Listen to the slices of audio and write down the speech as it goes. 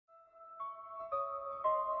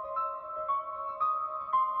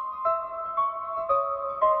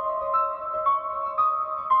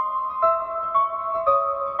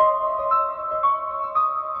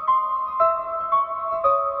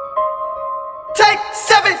Take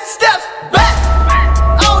 7 steps back.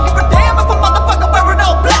 I don't give a damn if a motherfucker wearing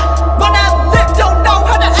all black. When I live, don't know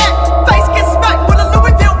how to act. Face gets smacked with a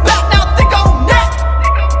Louisville bat. Now think on that.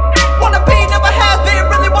 Wanna be, never has been.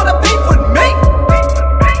 Really wanna beef with me?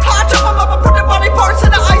 I chop him up and put their body parts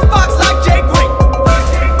in the icebox like Jay Green.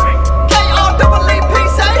 K-R-E-E-P,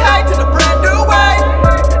 say hey to the brand new way.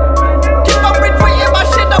 Keep on retweeting my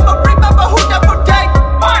shit, I'ma remember who never date.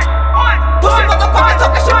 Pussy motherfucker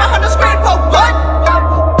talking shit behind the screen for what?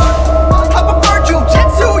 I prefer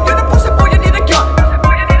jujitsu, you're the pussy boy, you need a gun.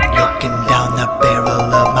 Looking down the barrel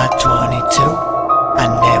of my 22, I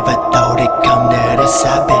never thought it'd come to this,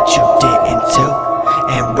 I bet you didn't too.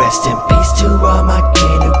 And rest in peace to all my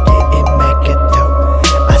kin who didn't make it through.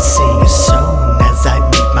 I see you soon as I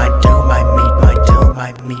meet my doom, I meet my doom, I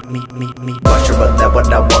meet. Watch your 11 when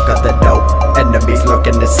I walk out the door. Enemies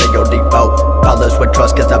lurking to see your default. Followers with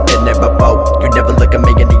trust cause I've been there before. You never look at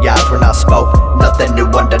me in the eyes when I spoke. Nothing new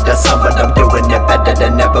under the sun, but I'm doing it better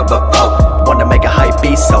than ever before. Wanna make a hype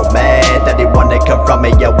beast so mad that he wanna come from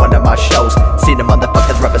me at one of my shows. See the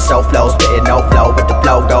motherfuckers rapping so flow, spitting no flow with the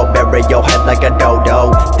flow go. Bury your head like a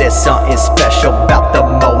dodo. There's something special about the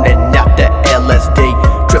morning after LSD.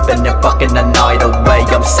 Tripping and fucking the night away.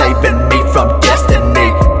 I'm saving me from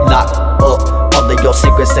destiny. Lock up all of your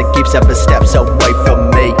secrets and keep 7 steps away